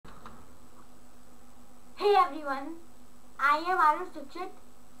everyone, I am Arush Dixit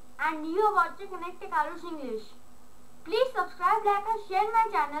and you are watching Connect Arush English. Please subscribe, like and share my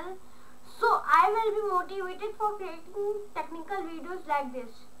channel so I will be motivated for creating technical videos like this.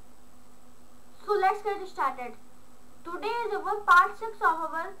 So let's get started. Today is our part 6 of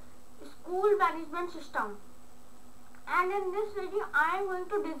our school management system, and in this video I am going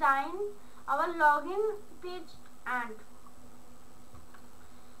to design our login page and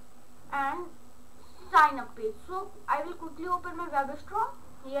sign up page. So I will quickly open my WebStorm.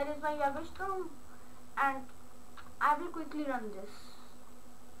 Here is my WebStorm and I will quickly run this.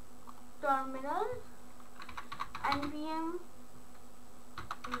 Terminal npm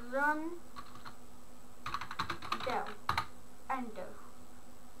run dev, enter.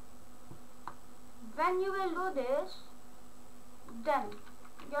 When you will do this, then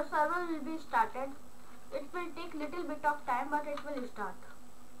your server will be started. It will take little bit of time, but it will start.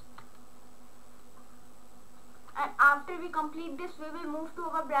 And after we complete this, we will move to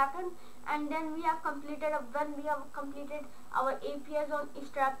our backend, and then we have completed our APIs on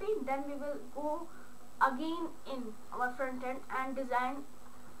Strapi, then we will go again in our front end and design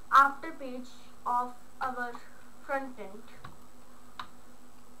after page of our front end.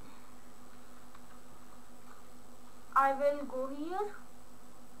 I will go here,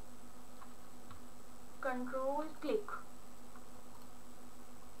 control click.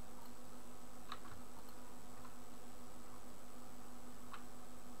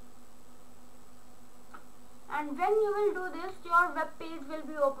 And when you will do this, your web page will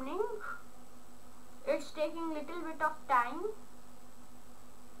be opening. It's taking little bit of time.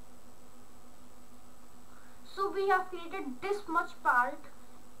 So we have created this much part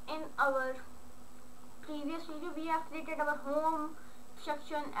in our previous video. We have created our home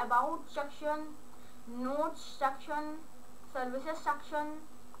section, about section, notes section, services section,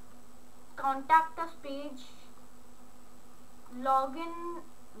 contact us page, login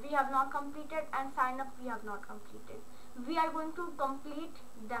we have not completed, and sign up we have not completed. We are going to complete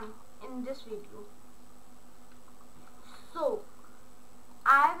them in this video. So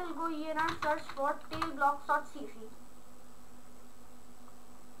I will go here and search for tailblocks.cc.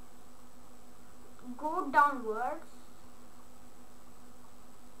 Go downwards,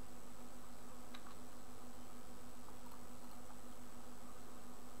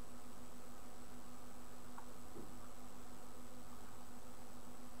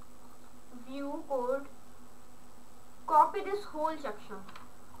 view code, copy this whole section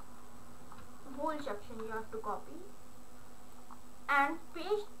you have to copy and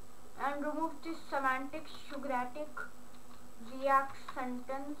paste, and remove this semantic sugartic React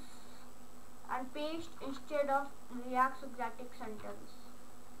sentence and paste instead of React Socratic sentence.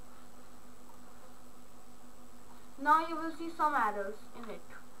 Now you will see some errors in it.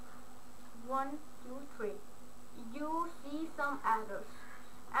 1, 2, 3. You see some errors,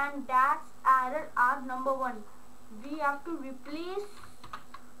 and that error are: number 1, we have to replace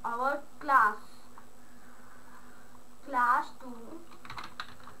our class to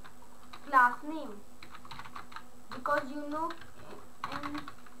class name, because you know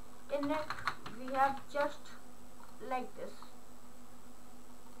in it we have just like this.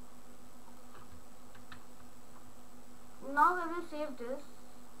 Now we will save this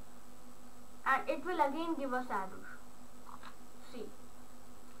and it will again give us error. See.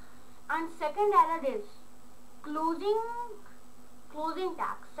 And second error is closing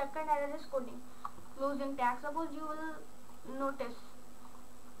tag. Second error is closing tag. Suppose you will notice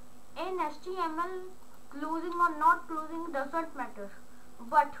in HTML, closing or not closing doesn't matter,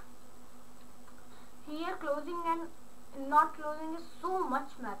 but here closing and not closing is so much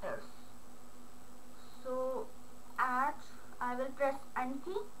matters. So I will press N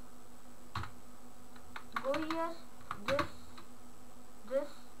key, go here, this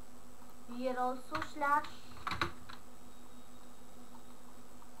here also slash.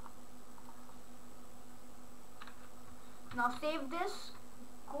 Now save this,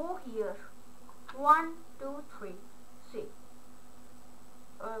 go here, 1, 2, 3, see.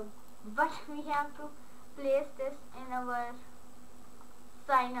 But we have to place this in our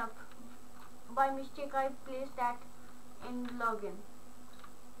sign up. By mistake I placed that in login.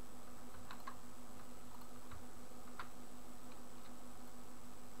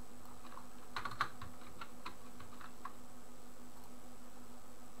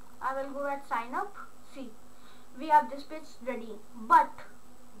 I will go at sign up. See, we have this page ready, but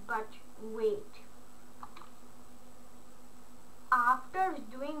wait. After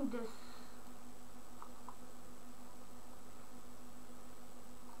doing this,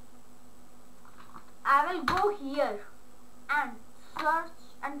 I will go here and search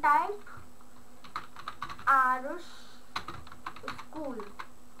and type Arush School.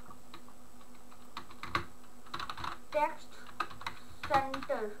 Text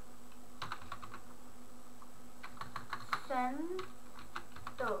center.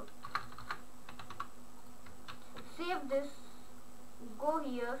 Save this. Go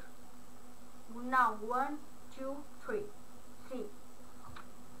here. Now 1, 2, 3. See.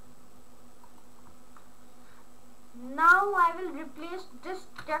 Now I will replace this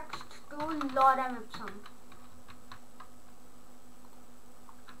text to Lorem Ipsum.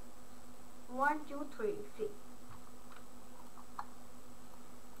 1, 2, 3. See.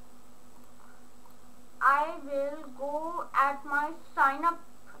 I will go at my sign up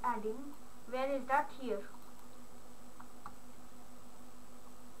adding. Where is that? Here.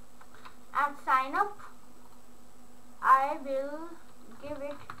 At sign up, I will give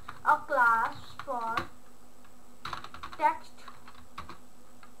it a class for text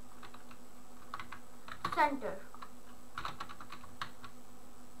center.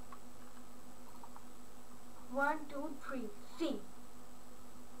 1, 2, 3. See.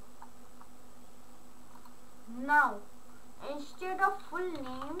 Now, instead of full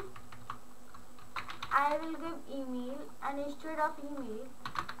name, I will give email, and instead of email,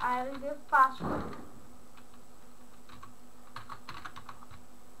 I will give password.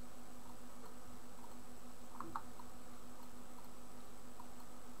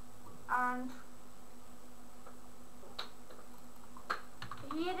 And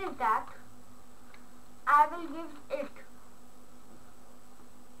here is that. I will give it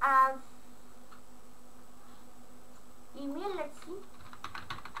as email. Let's see.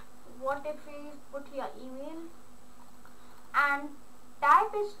 What if we put here email, and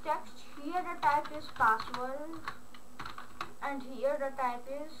type is text. Here the type is password, and here the type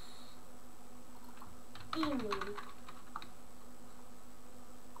is email.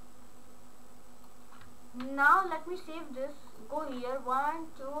 Now let me save this. Go here. 1,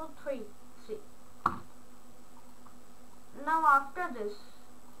 2, 3. See. Now after this,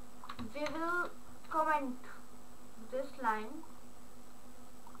 we will comment this line.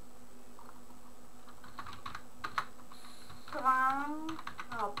 Sign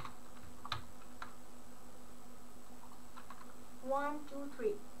up. 1, 2,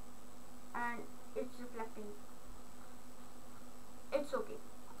 3, and it's reflecting. It's okay.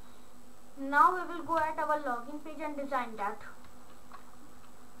 Now we will go at our login page and design that.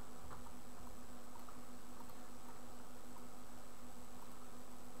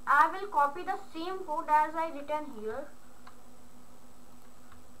 I will copy the same code as I written here.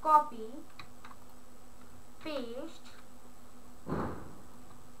 Copy, paste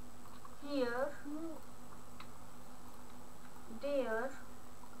here, there.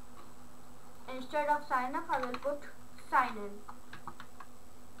 Instead of sign up, I will put sign in.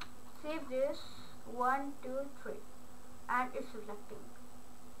 Save this. 1, 2, 3, and it's reflecting.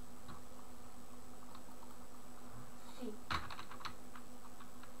 See.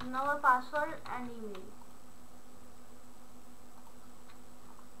 Now a password and email.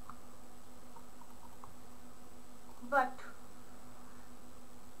 But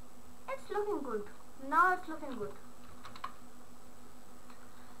it's looking good. Now it's looking good.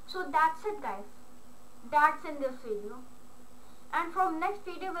 So that's it, guys. That's in this video. And from next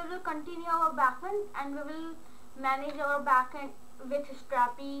video we will continue our backend, and we will manage our backend with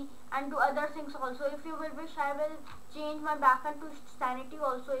Strapi and do other things also. If you will wish, I will change my backend to Sanity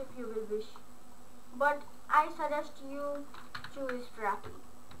also if you will wish. But I suggest you choose Strapi.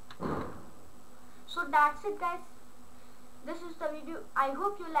 So that's it, guys. This is the video. I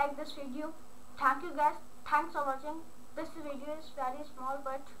hope you like this video. Thank you, guys. Thanks for watching. This video is very small,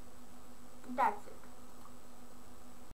 but that's it.